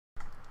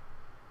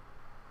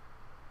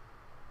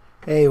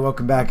Hey,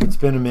 welcome back. It's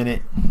been a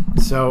minute.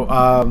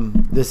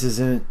 This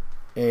isn't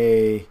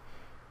a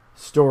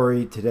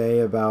story today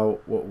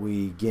about what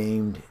we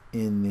gamed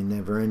in the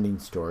never-ending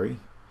story.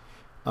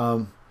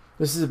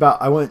 This is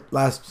about,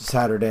 last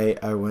Saturday,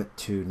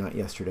 not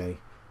yesterday,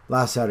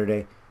 last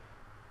Saturday,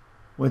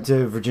 went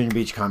to Virginia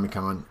Beach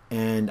Comicon,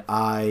 and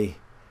I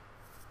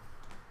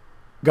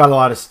got a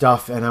lot of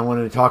stuff, and I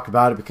wanted to talk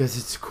about it because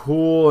it's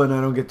cool, and I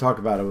don't get to talk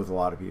about it with a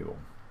lot of people.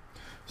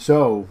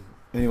 So,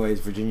 anyways,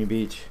 Virginia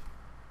Beach.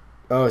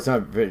 Oh, it's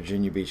not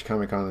Virginia Beach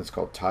Comic Con. It's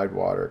called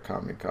Tidewater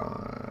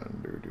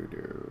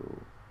Comicon.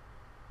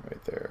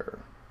 Right there.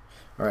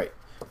 All right.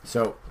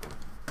 So,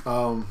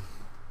 the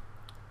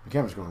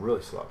camera's going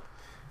really slow.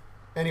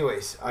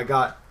 Anyways,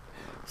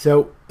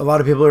 so a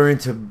lot of people are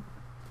into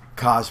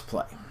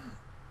cosplay.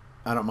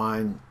 I don't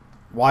mind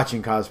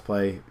watching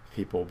cosplay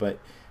people, but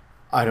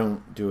I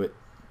don't do it.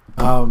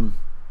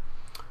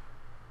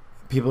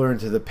 People are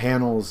into the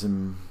panels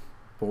and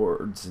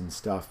boards and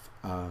stuff.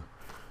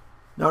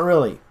 Not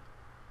really.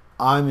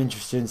 I'm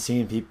interested in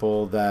seeing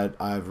people that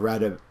I've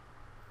read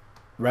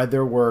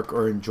their work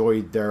or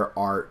enjoyed their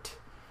art,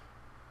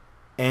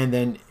 and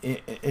then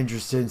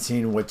interested in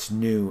seeing what's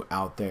new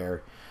out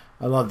there.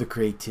 I love the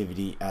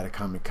creativity at a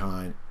Comic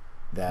Con.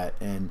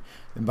 And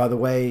by the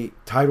way,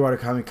 Tidewater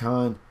Comic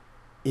Con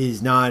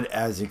is not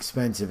as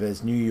expensive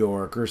as New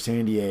York or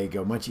San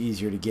Diego. Much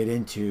easier to get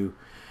into,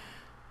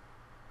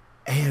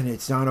 and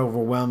it's not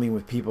overwhelming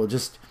with people.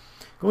 Just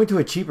going to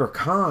a cheaper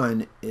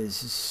con is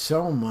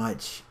so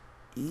much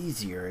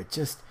easier. It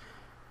just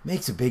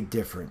makes a big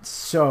difference.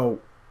 So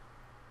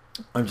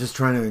I'm just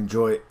trying to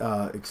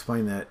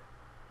explain that.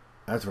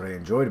 That's what I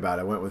enjoyed about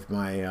it. I went with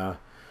my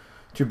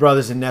two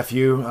brothers and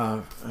nephew.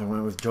 I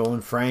went with Joel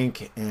and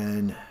Frank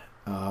and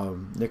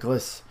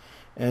Nicholas,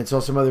 and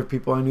saw some other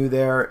people I knew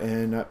there,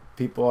 and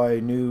people I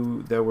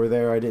knew that were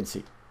there I didn't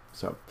see.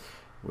 So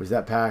it was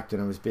that packed,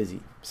 and I was busy.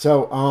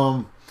 So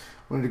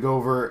wanted to go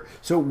over.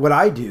 So what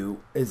I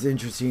do is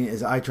interesting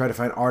is I try to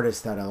find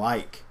artists that I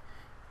like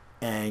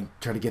and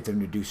try to get them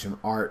to do some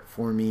art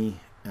for me.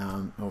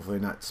 Hopefully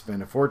not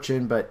spend a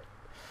fortune, but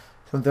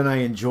something I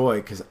enjoy,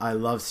 because I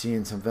love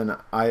seeing something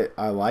I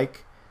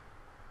like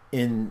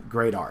in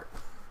great art.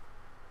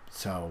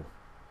 So,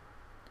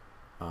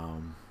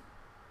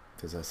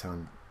 does that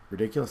sound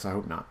ridiculous? I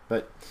hope not.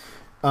 But,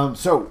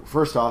 so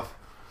first off,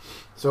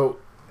 so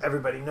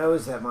everybody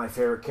knows that my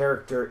favorite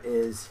character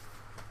is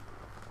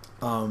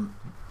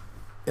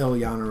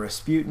illyana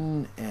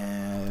Rasputin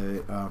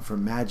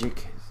from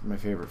Magic. My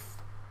favorite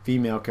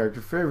female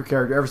character, favorite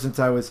character ever since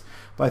I was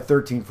about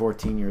 13,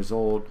 14 years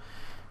old,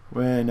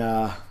 when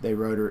they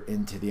wrote her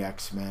into the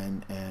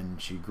X-Men,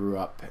 and she grew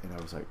up, and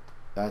I was like,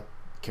 that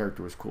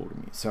character was cool to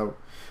me. So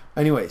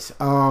anyways,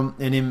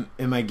 and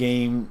in my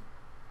game,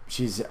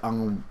 she's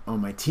on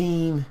my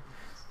team.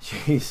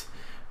 She's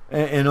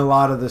in a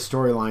lot of the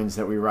storylines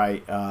that we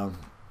write.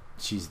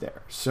 She's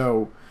there.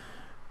 So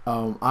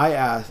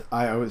I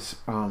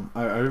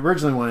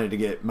originally wanted to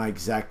get Mike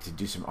Zeck to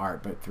do some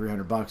art, but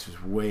 $300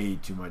 was way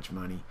too much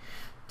money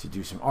to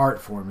do some art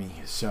for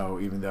me. So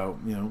even though,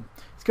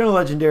 it's kind of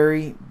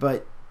legendary,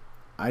 but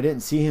I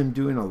didn't see him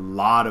doing a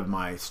lot of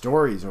my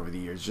stories over the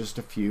years, just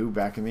a few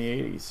back in the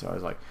 80s. So I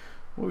was like,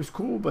 well, it was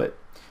cool. But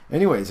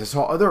anyways, I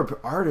saw other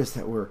artists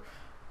that were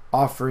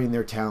offering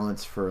their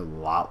talents for a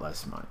lot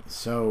less money.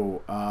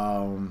 So,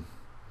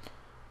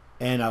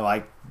 and I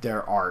like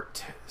their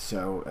art.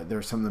 So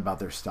there's something about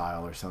their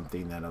style or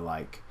something that I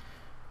like.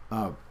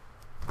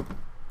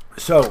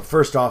 So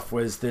first off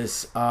was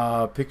this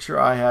picture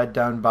I had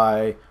done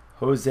by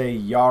Jose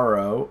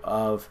Jaro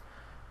of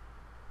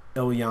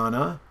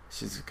illyana.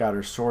 She's got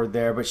her sword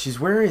there, but she's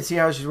wearing, see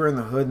how she's wearing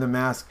the hood and the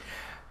mask?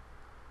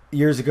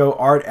 Years ago,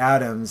 Art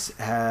Adams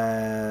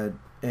had,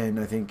 and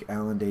I think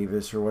Alan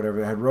Davis or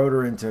whatever, had wrote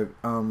her into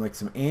like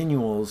some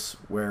annuals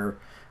where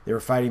they were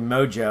fighting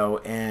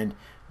Mojo, and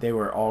they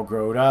were all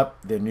grown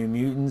up, the New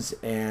Mutants,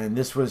 and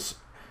this was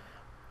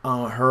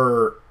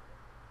the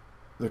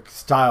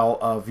style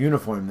of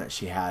uniform that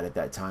she had at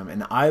that time,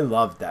 and I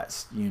loved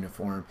that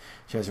uniform.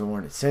 She hasn't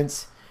worn it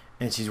since,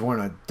 and she's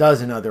worn a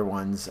dozen other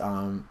ones.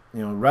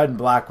 Red and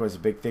black was a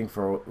big thing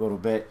for a little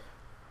bit,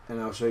 and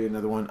I'll show you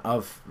another one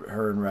of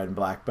her in red and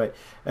black. But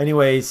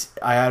anyways,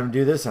 I had him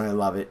do this, and I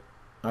love it.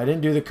 I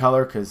didn't do the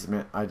color because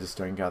I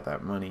just ain't got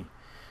that money.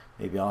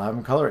 Maybe I'll have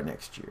him color it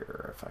next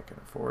year if I can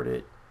afford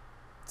it.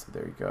 So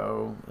there you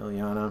go,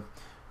 illyana.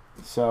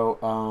 So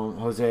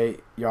Jose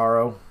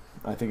Jaro,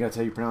 I think that's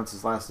how you pronounce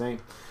his last name.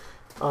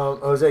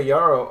 Jose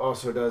Jaro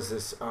also does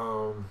this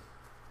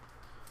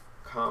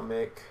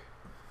comic.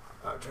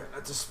 I'm trying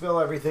not to spill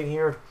everything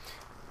here.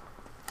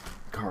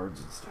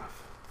 Cards and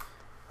stuff.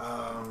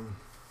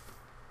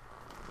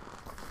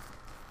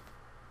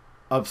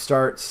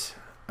 Upstarts.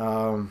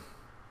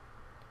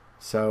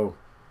 So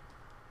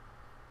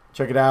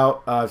check it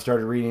out. I've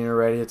started reading it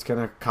already. It's kind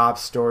of cop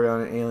story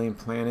on an alien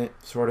planet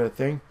sort of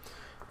thing.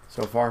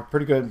 So far,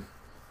 pretty good.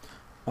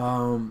 A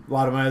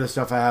lot of my other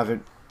stuff I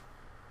haven't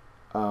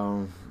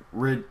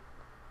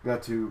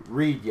got to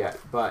read yet,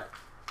 but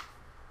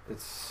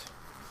it's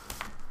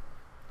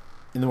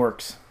in the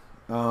works.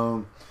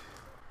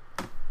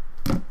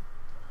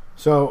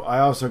 So I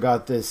also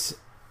got this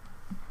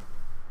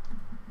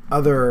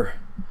other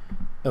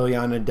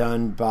Illyana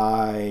done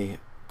by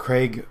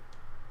Craig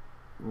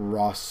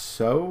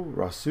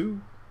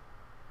Rosseau,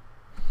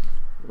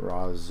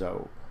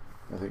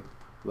 I think,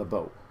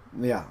 LeBeau.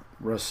 Yeah,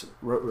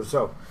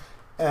 Rousseau.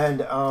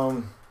 And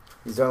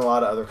he's done a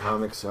lot of other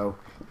comics, so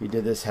he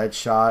did this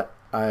headshot.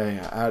 I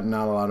had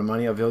not a lot of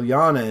money of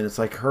Illyana, and it's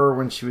like her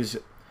when she was a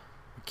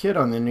kid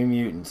on the New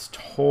Mutants.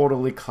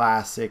 Totally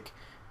classic,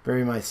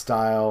 very my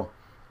style.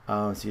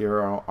 See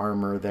her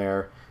armor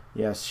there.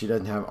 Yes, she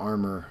doesn't have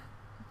armor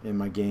in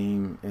my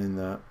game in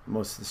the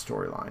most of the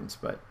storylines,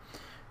 but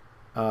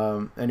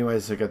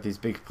anyways, I got these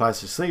big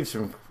plastic sleeves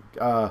from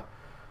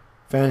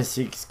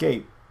Fantasy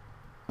Escape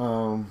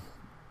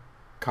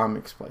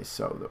comics place,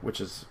 so which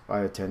is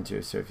I attend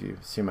to. So if you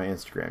see my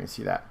Instagram, you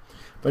see that.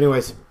 But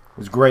anyways, it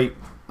was great.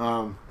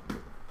 Another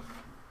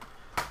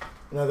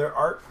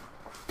art.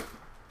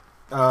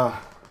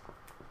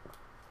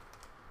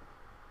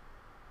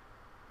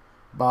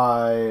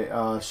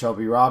 By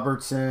Shelby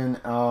Robertson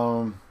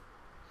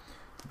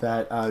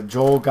that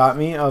Joel got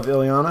me of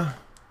Illyana.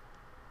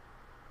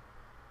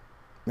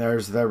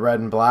 There's the red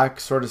and black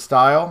sort of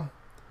style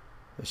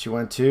that she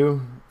went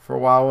to for a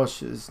while while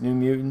she was New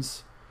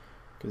Mutants,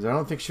 because I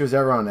don't think she was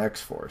ever on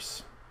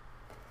X-Force.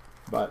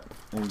 But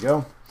there you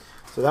go.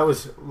 So that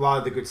was a lot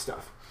of the good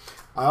stuff.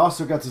 I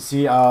also got to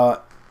see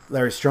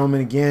Larry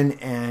Stroman again,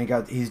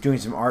 and he's doing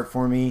some art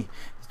for me.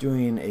 He's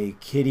doing a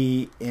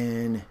kitty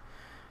in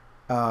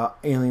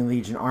Alien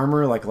Legion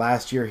armor. Like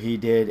last year, he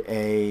did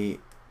a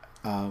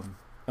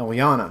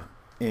Illyana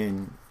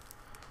in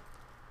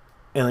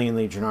Alien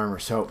Legion armor.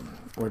 So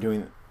we're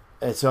doing.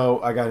 And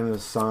so I got him to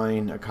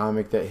sign a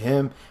comic that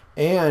him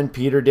and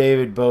Peter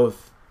David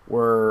both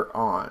were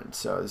on.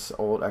 So this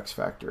old X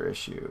Factor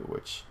issue,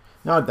 which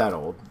not that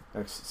old,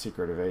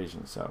 Secret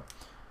Invasion. So,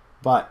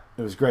 but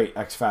it was great.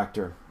 X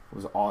Factor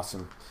was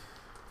awesome.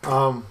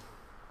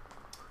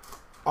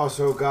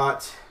 Also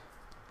got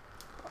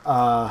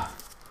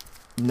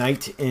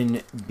Night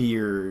in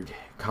Beard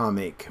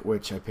comic,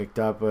 which I picked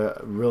up.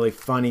 Really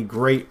funny,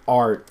 great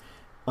art.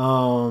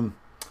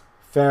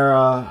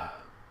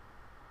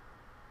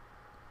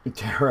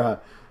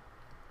 Tara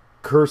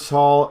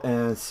Kershaw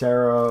and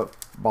Sarah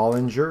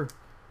Bollinger.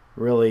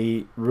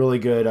 Really, really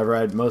good. I've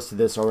read most of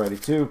this already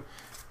too.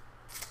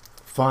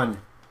 Fun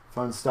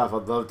stuff.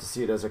 I'd love to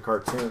see it as a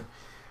cartoon.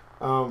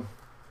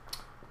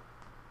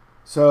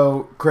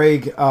 So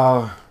Craig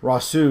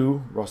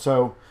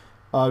Rousseau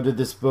did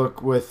this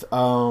book with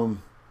Todd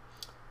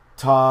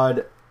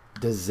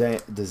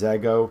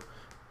DeZago,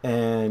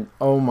 and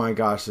oh my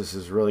gosh, this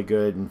is really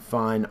good and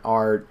fun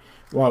art.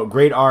 Well,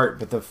 great art,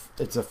 but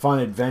it's a fun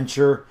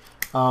adventure.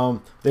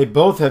 They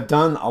both have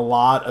done a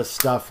lot of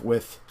stuff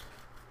with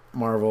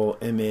Marvel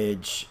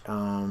Image,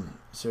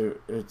 so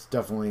it's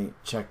definitely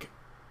check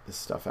this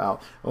stuff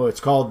out. Oh, it's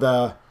called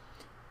the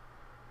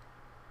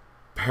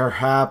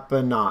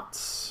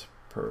Perhapanauts.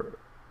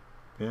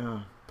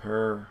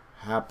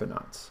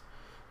 Perhapanauts.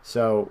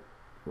 So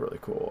really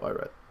cool. I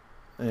read,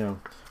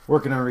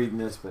 working on reading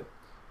this, but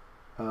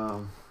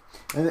and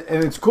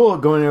it's cool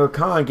going to a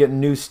con, getting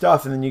new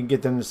stuff, and then you can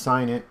get them to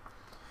sign it.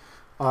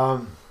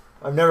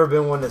 I've never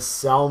been one to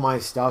sell my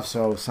stuff,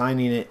 so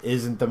signing it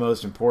isn't the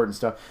most important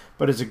stuff,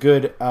 but it's a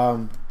good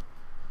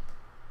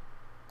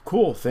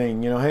cool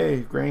thing.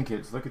 Hey,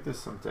 grandkids, look at this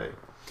someday.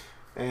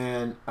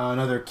 And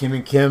another Kim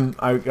and Kim,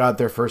 I got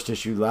their first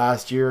issue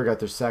last year. I got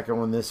their second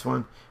one this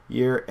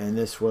year, and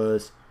this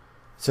was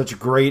such a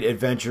great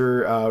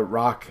adventure.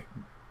 Rock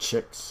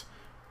chicks,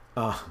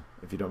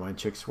 if you don't mind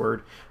chicks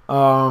word.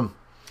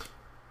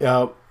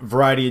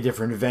 Variety of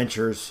different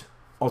adventures,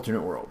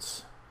 alternate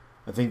worlds.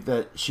 I think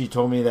that she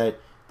told me that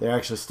they're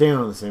actually staying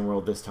on the same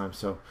world this time.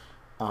 So,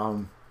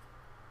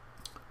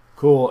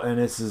 cool. And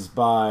this is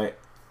by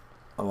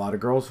a lot of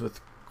girls with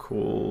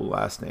cool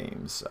last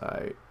names.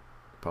 I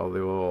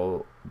probably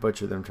will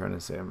butcher them trying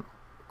to say them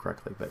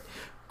correctly, but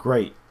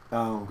great.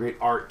 Great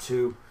art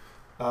too.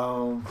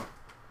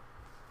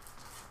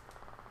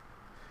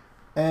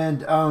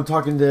 And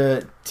talking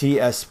to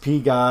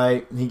TSP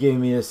guy, he gave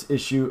me this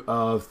issue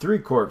of 3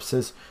 Corps.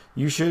 Says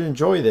you should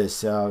enjoy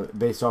this,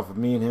 based off of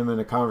me and him in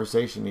a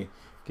conversation. He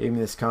gave me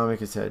this comic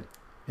and said,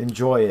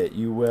 enjoy it.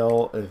 You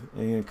will,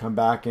 and come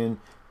back and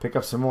pick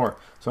up some more.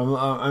 So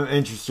I'm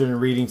interested in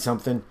reading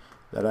something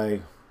that I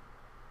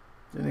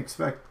didn't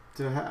expect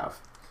to have.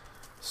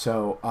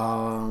 So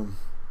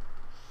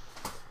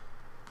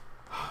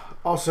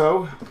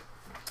also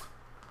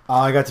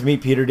I got to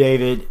meet Peter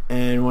David,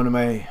 and one of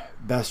my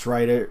best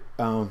favorite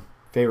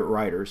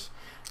writers.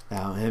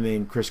 Him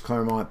and Chris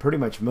Claremont, pretty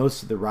much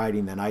most of the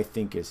writing that I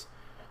think is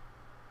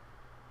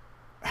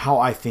how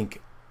I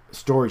think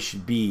stories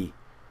should be.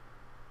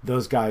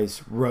 Those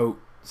guys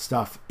wrote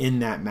stuff in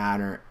that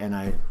manner, and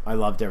I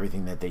loved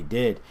everything that they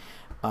did.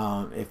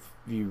 If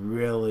you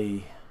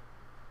really,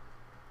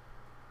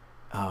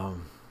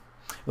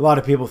 a lot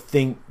of people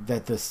think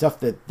that the stuff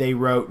that they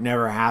wrote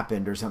never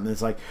happened or something.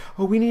 It's like,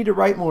 oh, we need to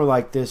write more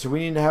like this, or we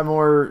need to have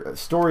more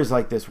stories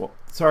like this. Well,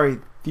 sorry,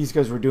 these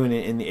guys were doing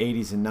it in the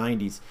 80s and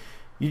 90s.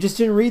 You just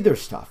didn't read their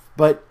stuff,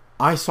 but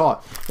I saw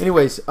it.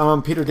 Anyways,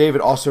 Peter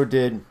David also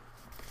did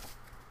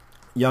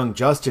Young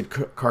Justice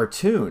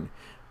cartoon.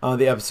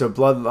 The episode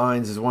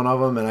Bloodlines is one of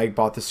them, and I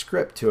bought the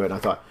script to it. And I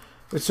thought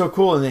it's so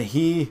cool, and then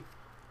he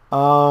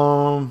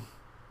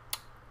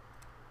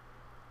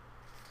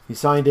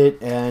signed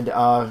it, and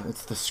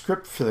it's the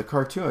script for the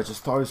cartoon. I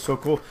just thought it was so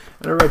cool,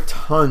 and I read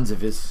tons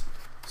of his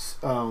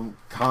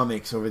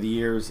comics over the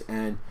years,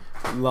 and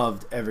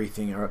loved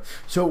everything.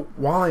 So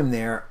while I'm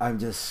there, I'm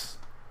just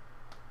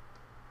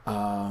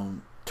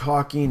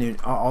talking to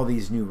all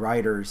these new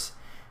writers,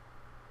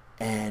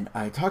 and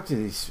I talked to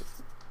these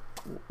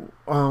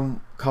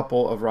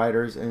couple of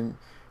writers, and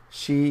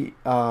she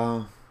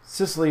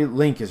Cicely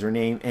Link is her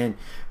name, and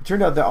it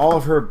turned out that all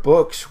of her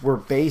books were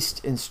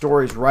based in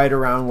stories right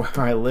around where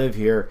I live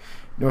here,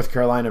 North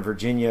Carolina,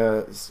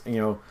 Virginia. It's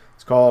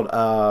called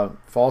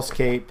Falls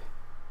Cape,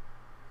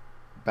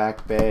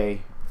 Back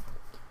Bay,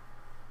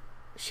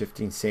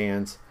 Shifting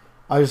Sands.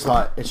 I just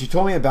thought, and she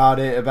told me about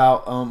it,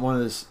 about one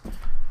of this.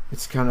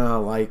 It's kind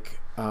of like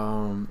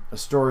a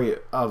story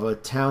of a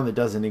town that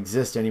doesn't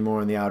exist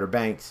anymore in the Outer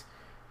Banks,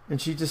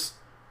 and she just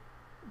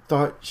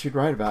thought she'd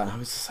write about it. I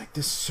was just like,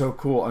 this is so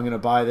cool. I'm going to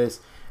buy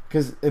this,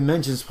 because it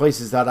mentions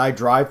places that I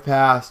drive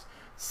past,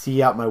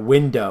 see out my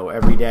window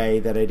every day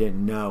that I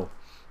didn't know.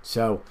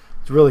 So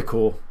it's really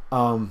cool.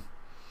 Yeah,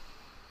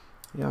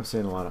 I'm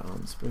saying a lot of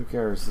ums, but who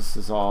cares? This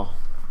is all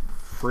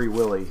Free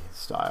Willy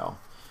style.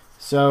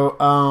 So,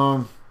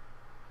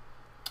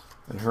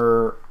 and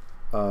her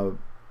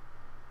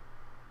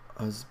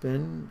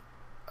husband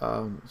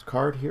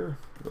card here,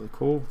 really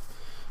cool.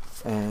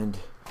 And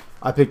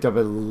I picked up a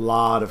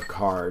lot of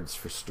cards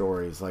for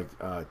stories like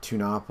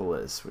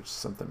Tunopolis, which is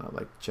something I'd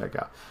like to check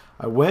out.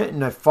 I went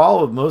and I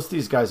followed most of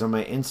these guys on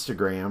my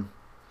Instagram,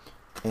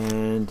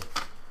 and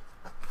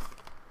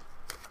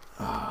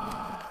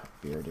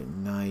Bearded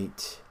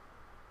Night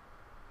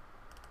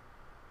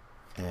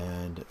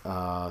and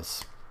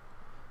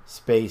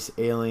Space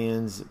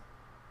Aliens,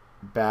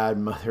 Bad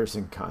Mothers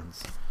and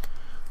Guns.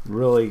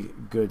 Really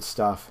good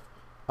stuff.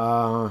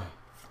 So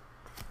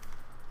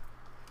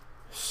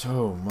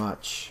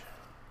much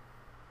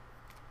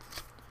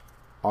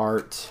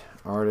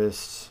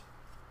artists.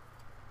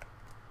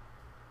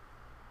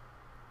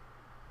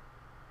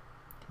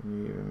 Can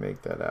you even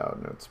make that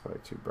out? No, it's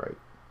probably too bright.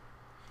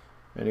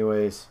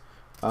 Anyways,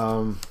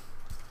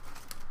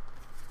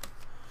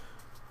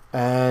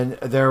 and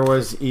there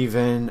was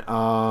even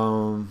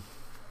wow,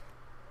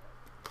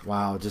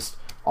 just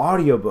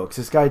audiobooks.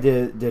 This guy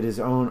did his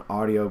own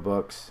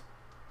audiobooks.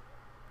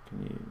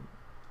 Can you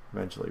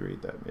eventually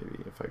read that, maybe,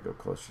 if I go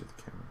closer to the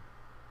camera?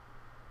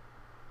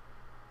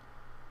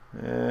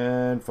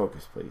 And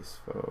focus, please.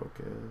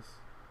 Focus.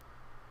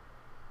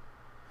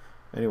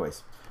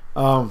 Anyways,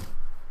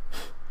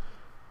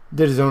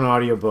 did his own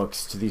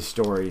audiobooks to these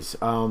stories.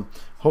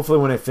 Hopefully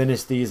when I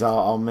finish these,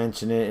 I'll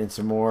mention it in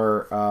some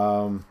more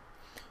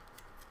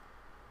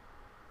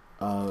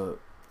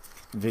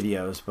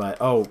videos. But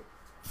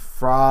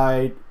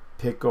fried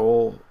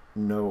pickle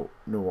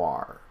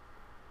noir.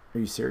 Are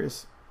you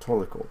serious?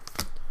 Totally cool.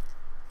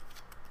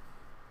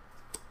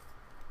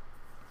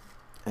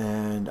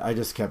 And I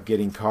just kept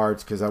getting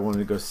cards because I wanted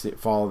to go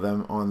follow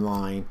them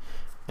online,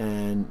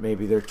 and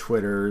maybe their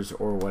Twitters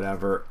or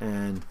whatever.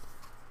 And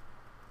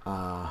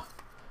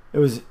it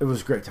was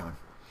a great time.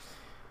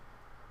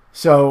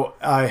 So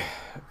I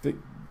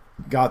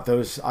got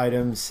those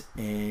items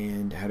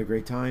and had a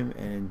great time,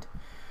 and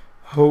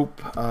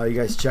hope you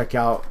guys check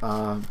out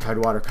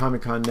Tidewater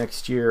Comicon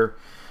next year.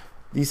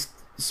 These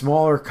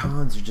smaller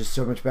cons are just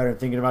so much better. I'm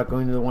thinking about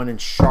going to the one in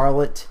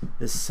Charlotte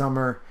this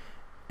summer,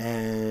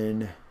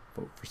 and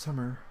vote for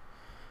summer,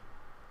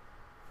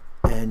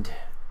 and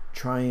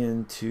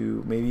trying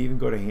to maybe even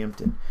go to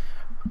Hampton.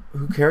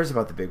 Who cares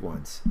about the big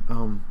ones?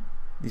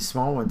 These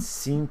small ones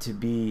seem to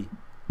be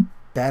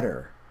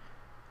better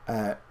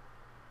at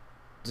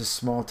just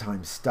small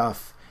time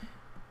stuff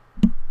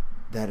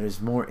that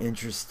is more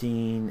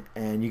interesting,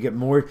 and you get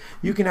more.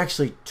 You can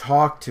actually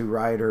talk to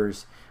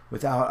writers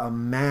without a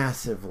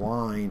massive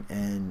line,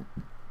 and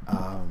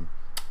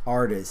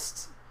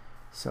artists.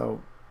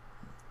 So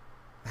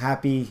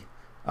happy.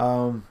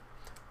 Y'all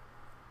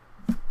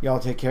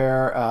take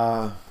care.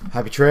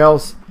 Happy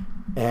trails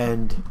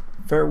and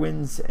fair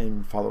winds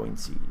and following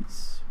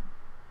seas.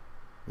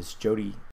 This is Jody